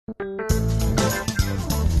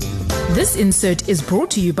This insert is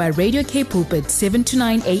brought to you by Radio K Pulpit 7 to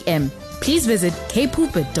 9 a.m. Please visit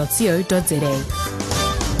kpulpit.co.za.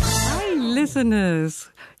 Hi, listeners.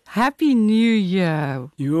 Happy New Year.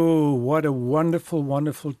 Yo, what a wonderful,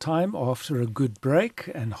 wonderful time after a good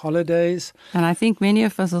break and holidays. And I think many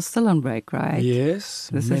of us are still on break, right?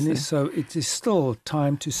 Yes, so it is still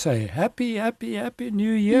time to say Happy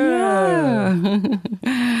New Year.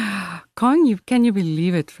 Yeah. Can you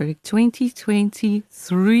believe it, Frederick?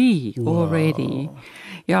 2023 already.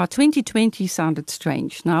 Yeah, 2020 sounded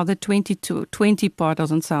strange. Now the 2020 part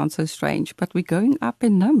doesn't sound so strange, but we're going up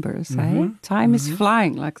in numbers, eh? Time is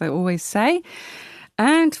flying, like they always say.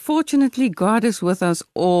 And fortunately, God is with us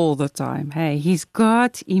all the time. Hey, He's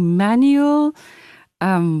God, Emmanuel,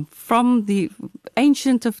 from the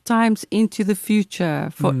ancient of times into the future,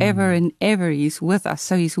 forever and ever. He's with us.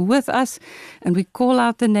 So He's with us, and we call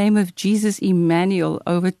out the name of Jesus Emmanuel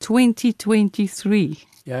over 2023.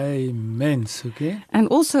 Amen, Suki. And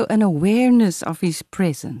also an awareness of His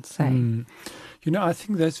presence. Eh? You know, I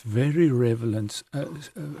think that's very relevant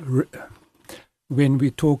when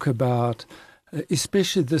we talk about,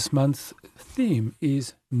 especially this month's theme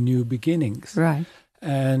is new beginnings. Right.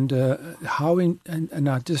 And and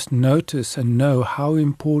I just notice and know how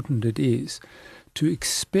important it is to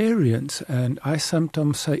experience, and I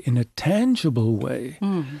sometimes say in a tangible way,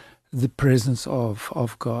 the presence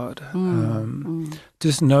of God.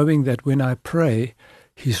 Just knowing that when I pray,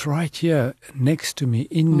 He's right here next to me,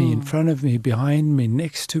 in me, in front of me, behind me,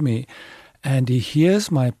 next to me, and He hears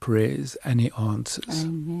my prayers and He answers.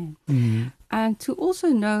 Amen. And to also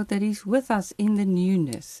know that He's with us in the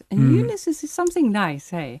newness. And newness is something nice,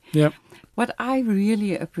 hey? Yep. What I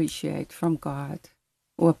really appreciate from God,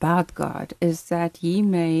 or about God, is that He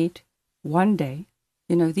made one day,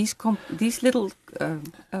 you know, these little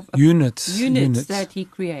units that He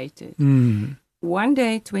created. One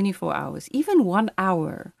day, 24 hours, even 1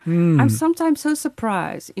 hour. I'm sometimes so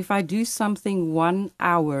surprised if I do something 1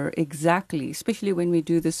 hour exactly, especially when we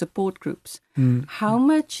do the support groups, how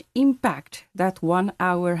much impact that 1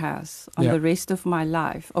 hour has on the rest of my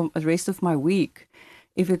life, on the rest of my week,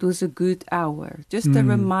 if it was a good hour. Just a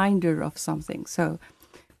reminder of something. So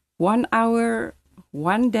 1 hour,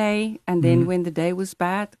 1 day, and then when the day was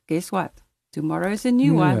bad, guess what? Tomorrow is a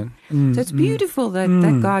new one. So it's beautiful that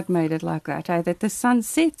God made it like that. That the sun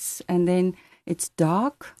sets and then it's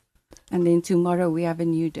dark, and then tomorrow we have a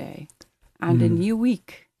new day and a new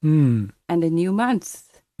week and a new month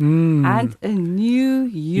and a new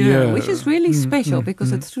year, which is really special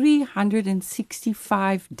because it's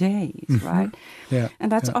 365 days, right? Yeah.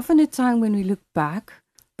 And that's often a time when we look back,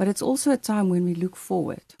 but it's also a time when we look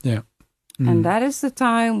forward. Yeah. And that is the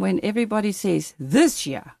time when everybody says, this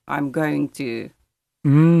year I'm going to...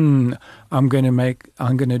 I'm going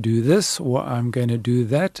to do this, or I'm going to do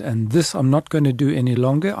that, and this I'm not going to do any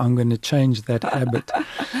longer. I'm going to change that habit.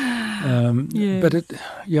 Yes. But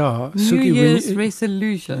New Year's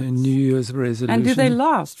resolutions. New Year's resolution. And do they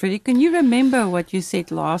last, Freddie? Can you remember what you said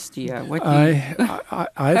last year?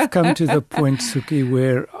 I've come to the point, Suki,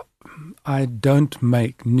 where I don't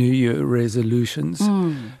make New Year resolutions.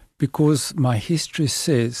 Because my history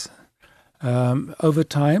says over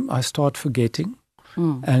time I start forgetting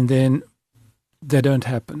and then they don't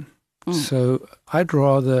happen. So I'd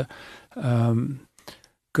rather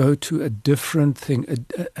go to a different thing.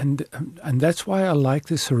 And that's why I like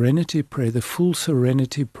the serenity prayer, the full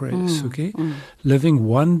serenity prayer, okay? Living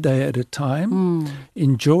one day at a time,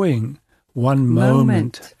 enjoying one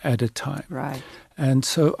moment at a time. Right. And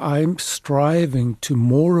so I'm striving to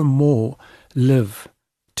more and more live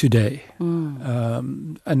today,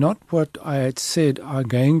 and not what I had said I'm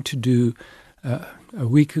going to do a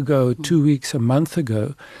week ago, 2 weeks, a month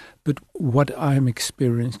ago, but what I'm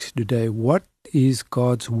experiencing today. What is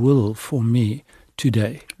God's will for me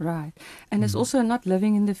today? Right. And it's also not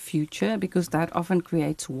living in the future, because that often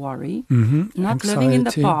creates worry. Not Anxiety. living in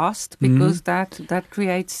the past, because that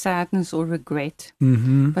creates sadness or regret.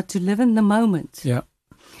 But to live in the moment.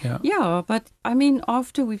 Yeah, but I mean,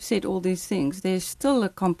 after we've said all these things, there's still a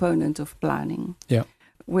component of planning. Yeah.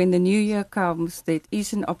 When the new year comes, there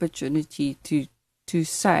is an opportunity to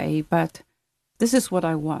say, but this is what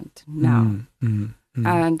I want now.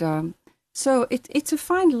 And so it's a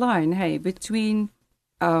fine line, hey, between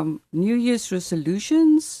New Year's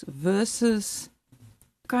resolutions versus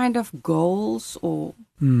kind of goals or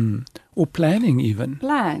planning even.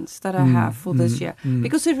 Plans that I have for this year.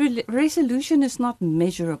 Because a resolution is not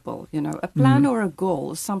measurable, you know. A plan or a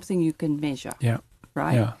goal is something you can measure. Yeah.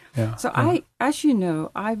 Right? Yeah. So as you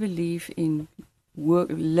know, I believe in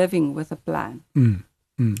living with a plan.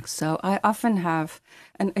 So I often have,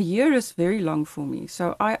 and a year is very long for me.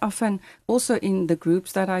 So I often, also in the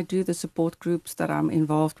groups that I do, the support groups that I'm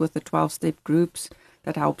involved with, the 12-step groups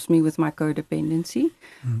that helps me with my codependency,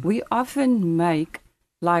 we often make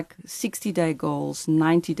like 60-day goals,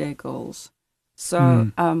 90-day goals.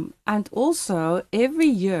 So, and also every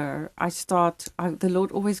year the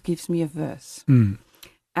Lord always gives me a verse.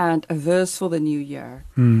 And a verse for the new year.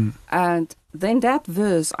 And then that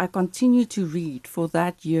verse I continue to read for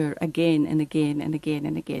that year again and again and again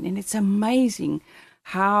and again. And it's amazing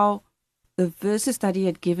how the verses that he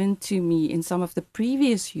had given to me in some of the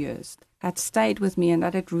previous years had stayed with me, and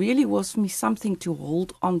that it really was for me something to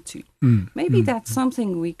hold on to. Maybe that's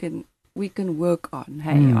something we can work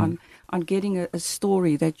on, on getting a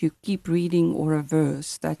story that you keep reading, or a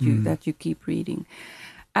verse that you keep reading.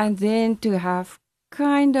 And then to have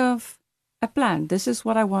kind of a plan. This is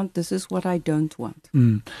what I want. This is what I don't want.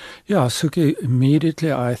 Yeah, Suki,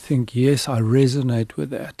 immediately I think, yes, I resonate with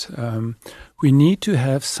that. We need to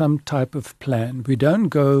have some type of plan. We don't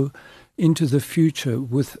go into the future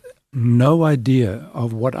with no idea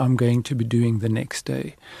of what I'm going to be doing the next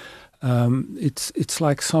day. It's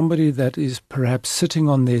like somebody that is perhaps sitting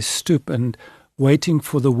on their stoop and waiting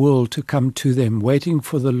for the world to come to them, waiting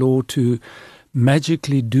for the Lord to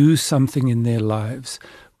magically do something in their lives.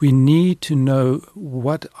 We need to know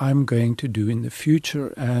what I'm going to do in the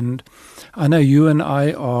future. And I know you and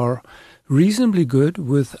I are reasonably good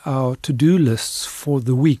with our to-do lists for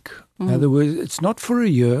the week. In other words, it's not for a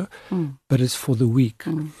year, but it's for the week.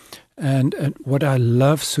 And what I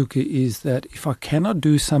love, Suki, is that if I cannot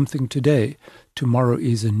do something today, tomorrow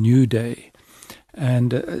is a new day.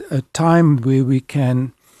 And a time where we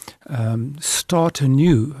can start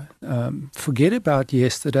anew, forget about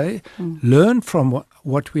yesterday, learn from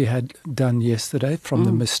what we had done yesterday, from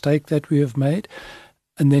the mistake that we have made,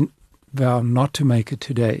 and then vow not to make it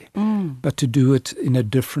today, but to do it in a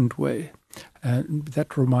different way. And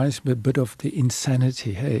that reminds me a bit of the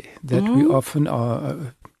insanity, that we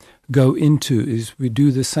often go into, is we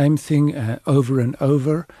do the same thing over and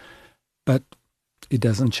over, but it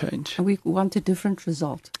doesn't change. We want a different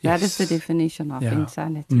result. Yes. That is the definition of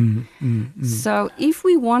insanity. So if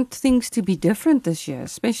we want things to be different this year,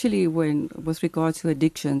 especially with regards to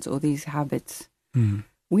addictions or these habits,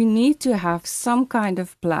 we need to have some kind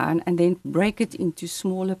of plan and then break it into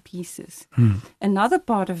smaller pieces. Another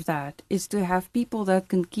part of that is to have people that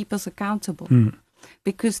can keep us accountable.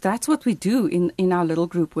 Because that's what we do in our little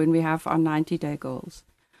group when we have our 90-day goals.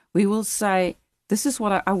 We will say, this is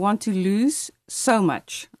what I want to lose so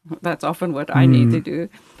much. That's often what I need to do.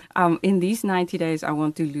 In these 90 days, I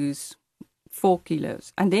want to lose 4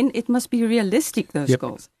 kilos. And then it must be realistic, those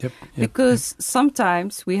goals. Because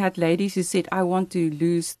sometimes we had ladies who said, I want to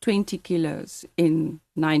lose 20 kilos in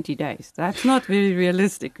 90 days. That's not very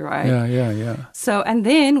realistic, right? Yeah. So, and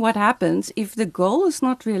then what happens, if the goal is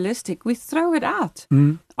not realistic, we throw it out.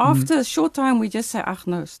 After a short time, we just say,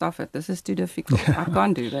 no, stuff it. This is too difficult. I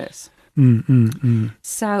can't do this.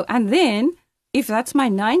 So, and then if that's my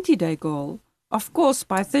 90-day goal, of course,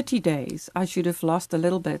 by 30 days, I should have lost a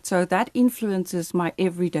little bit. So that influences my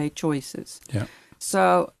everyday choices.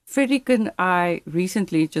 So Frederick and I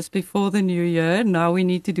recently, just before the new year, now we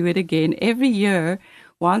need to do it again. Every year,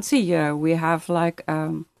 once a year, we have like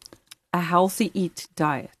a healthy eat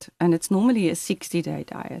diet. And it's normally a 60-day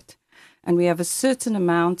diet. And we have a certain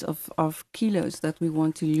amount of kilos that we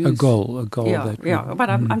want to lose. A goal. But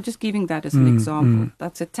I'm just giving that as an example.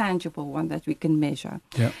 That's a tangible one that we can measure.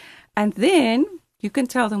 And then you can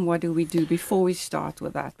tell them, what do we do before we start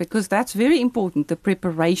with that? Because that's very important, the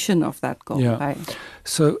preparation of that goal. Right?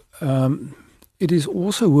 So it is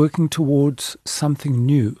also working towards something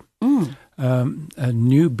new, a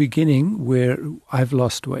new beginning where I've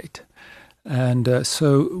lost weight. And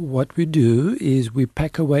so what we do is we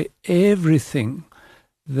pack away everything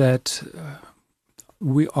that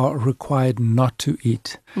we are required not to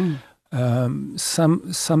eat.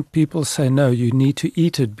 Some people say, no, you need to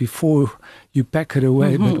eat it before you pack it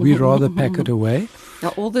away, but we rather pack it away.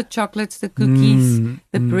 All the chocolates, the cookies,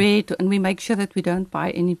 the bread, and we make sure that we don't buy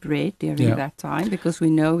any bread during that time because we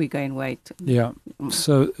know we gain weight.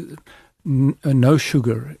 So no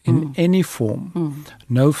sugar in any form,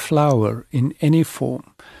 no flour in any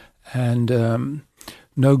form, and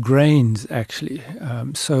no grains, actually.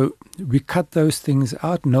 So we cut those things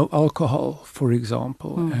out, no alcohol, for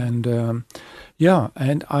example. And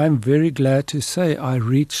and I'm very glad to say I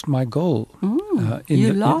reached my goal.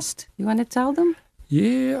 You lost? You want to tell them?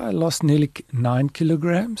 Yeah, I lost nearly 9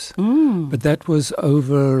 kilograms. But that was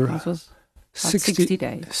over 60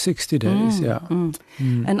 days. 60 days, yeah.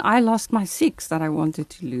 And I lost my 6 that I wanted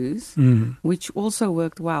to lose, which also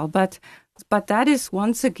worked well. But that is,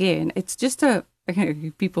 once again, it's just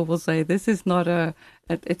people will say this is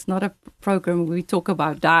it's not a program where we talk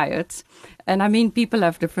about diets. And I mean, people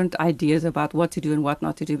have different ideas about what to do and what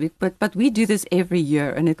not to do. But we do this every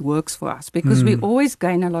year, and it works for us because we always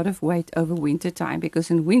gain a lot of weight over winter time,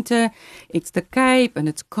 because in winter it's the Cape and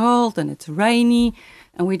it's cold and it's rainy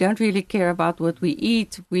and we don't really care about what we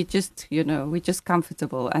eat. We just, we're just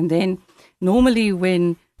comfortable. And then normally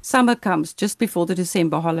when summer comes, just before the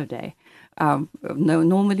December holiday,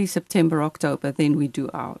 normally September, October, then we do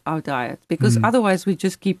our diet, because otherwise we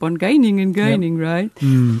just keep on gaining and gaining, right?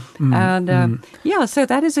 So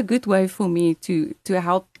that is a good way for me to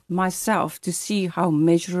help myself to see how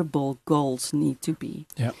measurable goals need to be.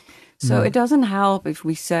 Yeah. So it doesn't help if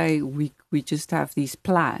we say we just have these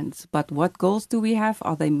plans, but what goals do we have?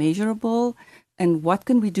 Are they measurable? And what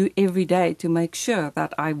can we do every day to make sure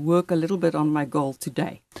that I work a little bit on my goal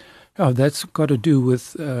today? Oh, that's got to do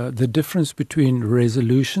with the difference between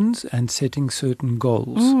resolutions and setting certain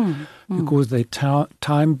goals, because they're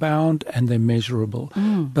time-bound and they're measurable.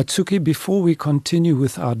 But Suki, before we continue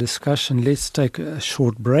with our discussion, let's take a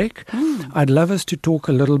short break. I'd love us to talk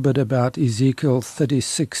a little bit about Ezekiel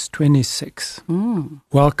 36:26.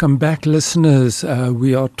 Welcome back, listeners.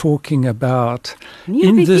 We are talking about,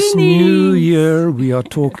 this new year, we are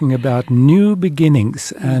talking about new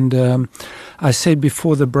beginnings. And I said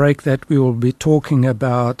before the break that we will be talking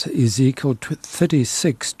about Ezekiel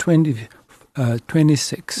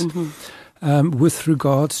 36:26 with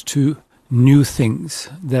regards to new things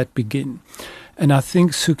that begin. And I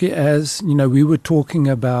think, Suki, as we were talking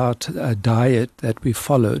about a diet that we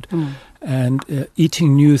followed and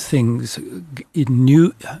eating new things,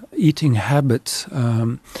 new eating habits,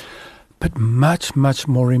 but much, much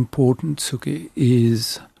more important, Suki,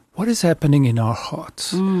 is what is happening in our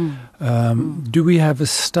hearts? Do we have a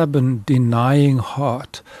stubborn, denying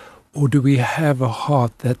heart, or do we have a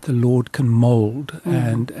heart that the Lord can mold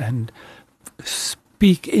and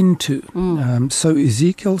speak into? So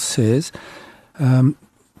Ezekiel says,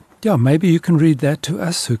 maybe you can read that to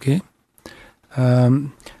us, Suki.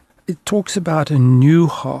 It talks about a new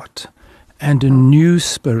heart and a new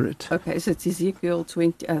spirit. Okay, so it's Ezekiel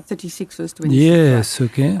 36 verse 26. Yes,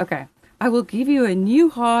 Suki. Okay. I will give you a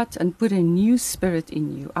new heart and put a new spirit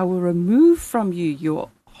in you. I will remove from you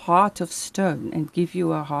your heart of stone and give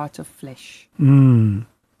you a heart of flesh. Wow,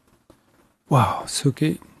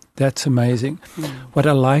 Suki, that's amazing. What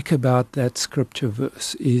I like about that scripture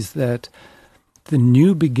verse is that the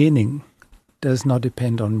new beginning does not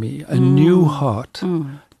depend on me. A new heart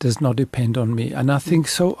does not depend on me. And I think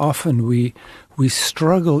so often we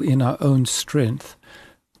struggle in our own strength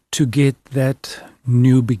to get that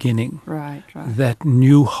new beginning, right. That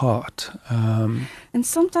new heart. And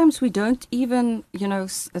sometimes we don't even,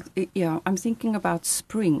 I'm thinking about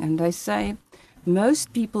spring, and they say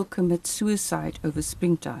most people commit suicide over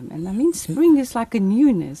springtime. And I mean, spring is like a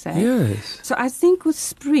newness, eh? Yes. So I think with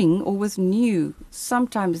spring or with new,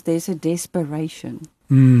 sometimes there's a desperation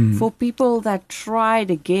for people that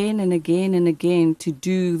tried again and again and again to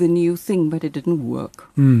do the new thing, but it didn't work.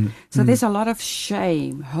 So there's a lot of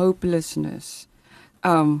shame, hopelessness,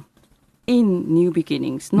 in new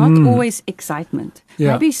beginnings, not always excitement.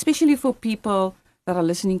 Yeah. Maybe especially for people that are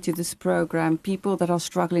listening to this program, people that are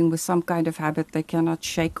struggling with some kind of habit they cannot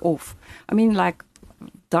shake off. I mean, like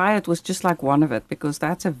diet was just like one of it, because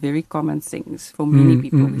that's a very common thing for many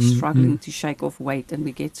people. We're struggling to shake off weight, and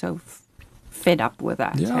we get so fed up with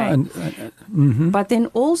that. Yeah, hey? But then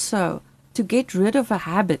also to get rid of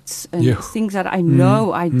habits and things that I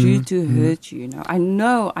know I do to hurt you. I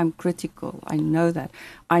know I'm critical. I know that.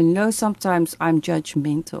 I know sometimes I'm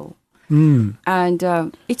judgmental. And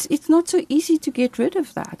it's not so easy to get rid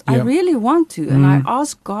of that. I really want to. And I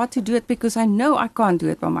ask God to do it, because I know I can't do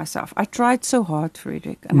it by myself. I tried so hard,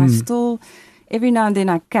 Frederick. And I still, every now and then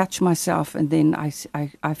I catch myself, and then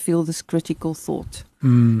I feel this critical thought,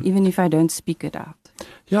 even if I don't speak it out.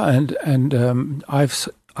 Yeah, and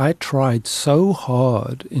I tried so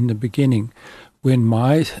hard in the beginning when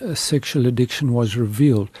my sexual addiction was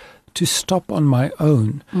revealed to stop on my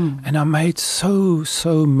own. And I made so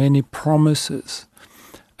many promises,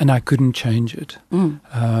 and I couldn't change it.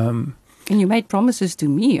 And you made promises to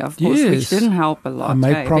me, of course, which didn't help a lot. I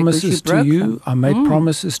made promises to you. I made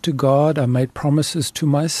promises to God. I made promises to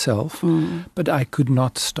myself, but I could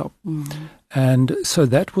not stop. And so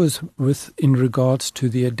that was in regards to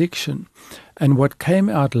the addiction. And what came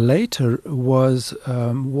out later was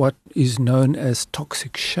what is known as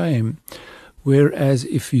toxic shame, Whereas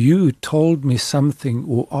if you told me something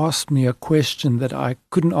or asked me a question that I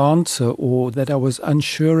couldn't answer or that I was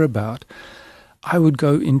unsure about, I would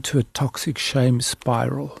go into a toxic shame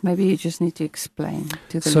spiral. Maybe you just need to explain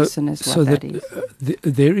to the listeners what that is.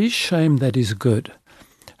 There is shame that is good.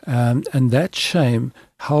 And that shame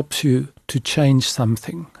helps you to change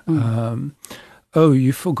something. Oh,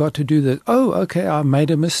 you forgot to do that. Oh, okay, I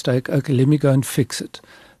made a mistake. Okay, let me go and fix it.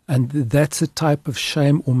 And that's a type of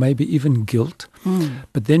shame or maybe even guilt.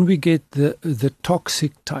 But then we get the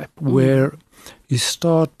toxic type where you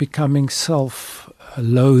start becoming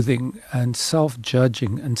self-loathing and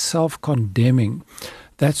self-judging and self-condemning.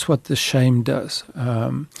 That's what the shame does.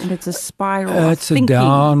 And it's a spiral of It's thinking. a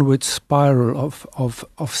downward spiral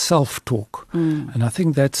of self-talk. And I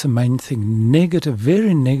think that's the main thing. Negative,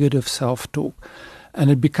 very negative self-talk.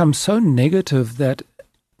 And it becomes so negative that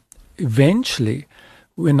eventually,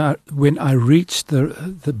 when I reached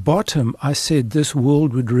the bottom, I said this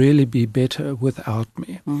world would really be better without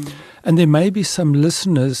me. And there may be some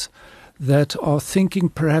listeners that are thinking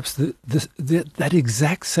perhaps that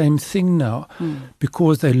exact same thing now,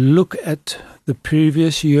 because they look at the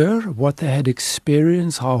previous year, what they had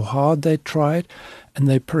experienced, how hard they tried, and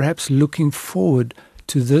they're perhaps looking forward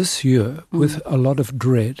to this year with a lot of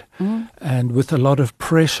dread and with a lot of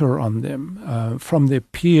pressure on them from their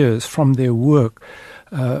peers, from their work,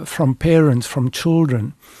 from parents, from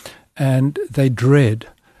children, and they dread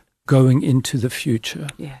going into the future.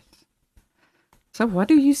 Yes. So what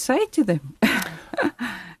do you say to them?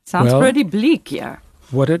 Sounds pretty bleak, yeah.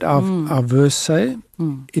 What did our verse say?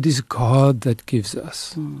 It is God that gives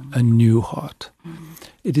us a new heart.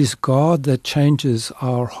 It is God that changes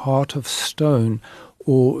our heart of stone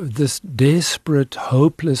or this desperate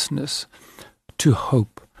hopelessness to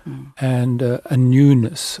hope and a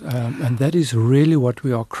newness. And that is really what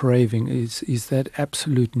we are craving, is that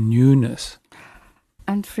absolute newness.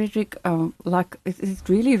 And Frederick, it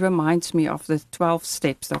really reminds me of the 12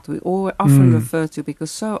 steps that we often refer to,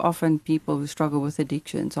 because so often people who struggle with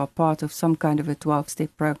addictions are part of some kind of a 12-step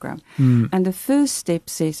program. And the first step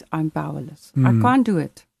says, I'm powerless. I can't do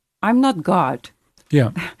it. I'm not God.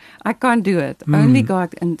 Yeah. I can't do it. Only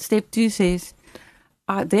God. And step 2 says,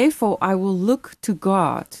 therefore I will look to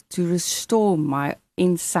God to restore my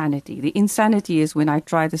insanity. The insanity is when I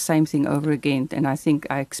try the same thing over again and I think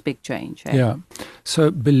I expect change. Eh? Yeah. So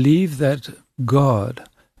believe that God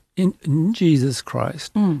in Jesus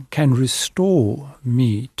Christ can restore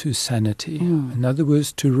me to sanity. In other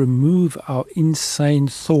words, to remove our insane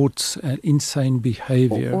thoughts and insane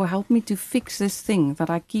behavior. Or help me to fix this thing that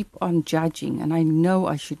I keep on judging and I know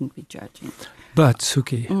I shouldn't be judging. But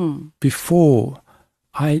Suki, before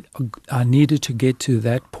I needed to get to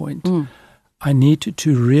that point, I needed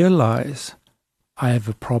to realize I have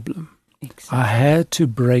a problem. Exactly. I had to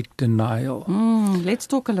break denial. Let's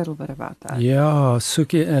talk a little bit about that. Yeah,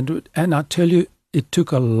 Suki, and I tell you, it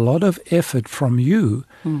took a lot of effort from you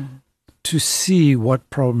to see what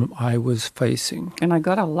problem I was facing. And I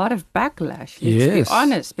got a lot of backlash, let's be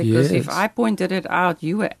honest, because if I pointed it out,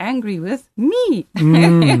 you were angry with me.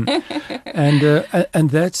 And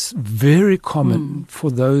that's very common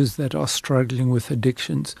for those that are struggling with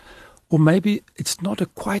addictions. Or maybe it's not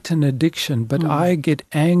quite an addiction, but I get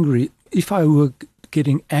angry. If I were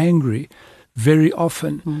getting angry very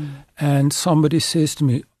often and somebody says to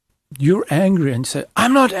me, you're angry, and say,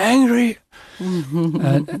 I'm not angry.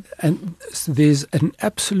 And so there's an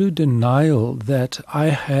absolute denial that I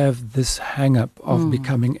have this hang-up of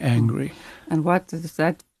becoming angry. And what is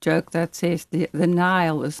that joke that says the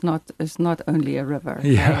Nile is not only a river?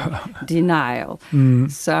 Yeah. Denial.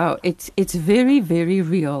 So it's very, very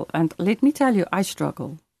real. And let me tell you, I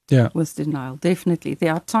struggle with denial, definitely.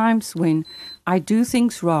 There are times when I do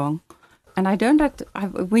things wrong, and I don't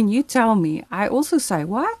when you tell me, I also say,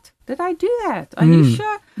 what? Did I do that? Are you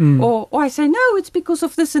sure? Or I say, no, it's because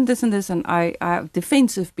of this and this and this, and I have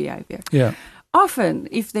defensive behavior. Yeah. Often,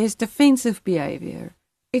 if there's defensive behavior,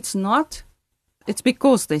 it's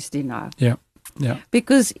because there's denial. Yeah. Yeah.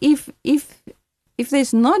 Because if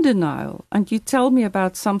there's no denial and you tell me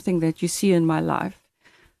about something that you see in my life,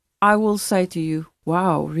 I will say to you,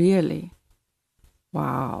 wow, really?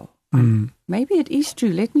 Wow. Maybe it is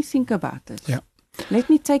true. Let me think about this. Yeah. Let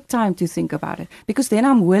me take time to think about it, because then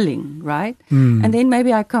I'm willing, right? And then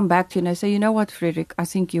maybe I come back to you and I say, you know what, Frederick, I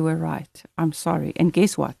think you were right. I'm sorry. And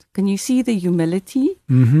guess what? Can you see the humility?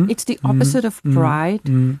 It's the opposite of pride,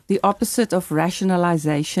 the opposite of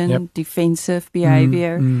rationalization, defensive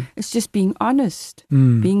behavior. It's just being honest,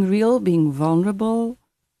 being real, being vulnerable,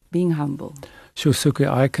 being humble. Sure, Suki,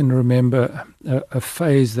 I can remember a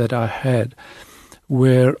phase that I had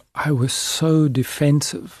where I was so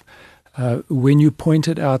defensive. When you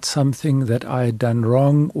pointed out something that I had done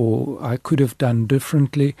wrong or I could have done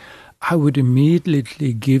differently, I would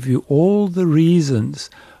immediately give you all the reasons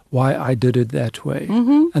why I did it that way.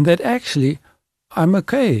 And that actually, I'm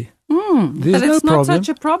okay. There's but it's no not problem. such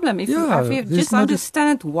a problem. If you just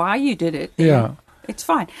understand why you did it, then it's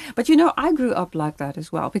fine. But I grew up like that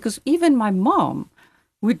as well, because even my mom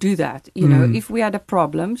would do that. If we had a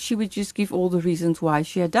problem, she would just give all the reasons why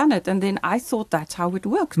she had done it. And then I thought that's how it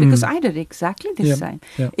works, because I did exactly the same.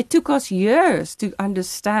 Yeah. It took us years to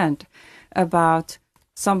understand about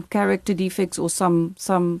some character defects or some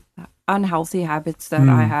unhealthy habits that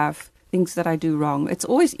I have, things that I do wrong. It's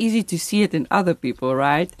always easy to see it in other people,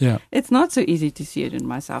 right? Yeah. It's not so easy to see it in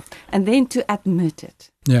myself. And then to admit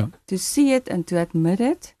it. Yeah. To see it and to admit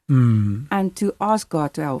it and to ask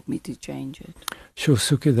God to help me to change it. Sure,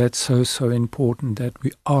 Suki, that's so important that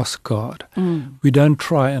we ask God. We don't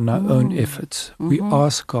try on our own efforts. We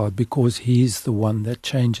ask God because He's the one that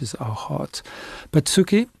changes our hearts. But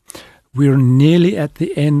Suki, we're nearly at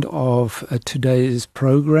the end of today's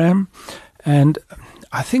program, and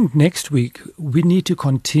I think next week we need to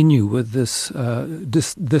continue with this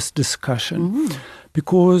discussion,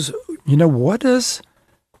 because what does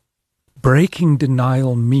breaking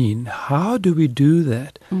denial mean? How do we do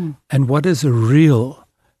that? And what does a real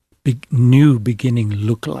new beginning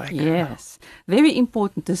look like? Yes, very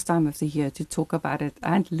important this time of the year to talk about it.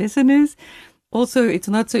 And listeners, also, it's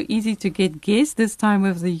not so easy to get guests this time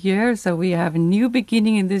of the year, so we have a new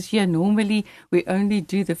beginning in this year. Normally, we only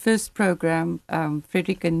do the first program,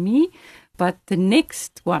 Frederick and me, but the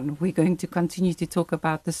next one, we're going to continue to talk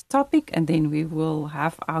about this topic, and then we will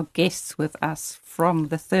have our guests with us from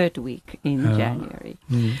the third week in January.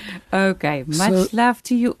 Okay, much love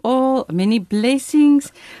to you all. Many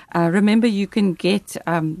blessings. Remember, you can get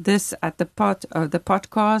this at the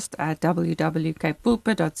podcast at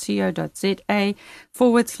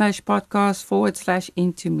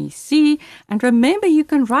www.kpulpit.co.za/podcast/into-me-see. And remember, you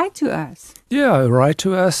can write to us. Yeah, write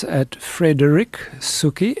to us at Frederick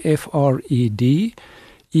Suki, FREDERIK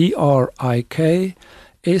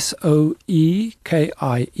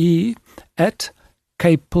SOEKIE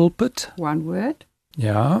 @kpulpit. One word.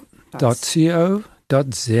 Yeah.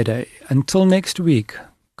 .co.za. Until next week,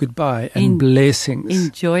 goodbye and blessings.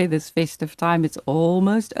 Enjoy this festive time. It's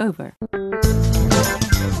almost over.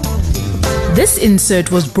 This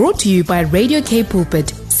insert was brought to you by Radio K Pulpit,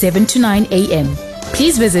 7 to 9 a.m.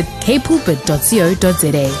 Please visit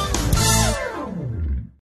kpulpit.co.za.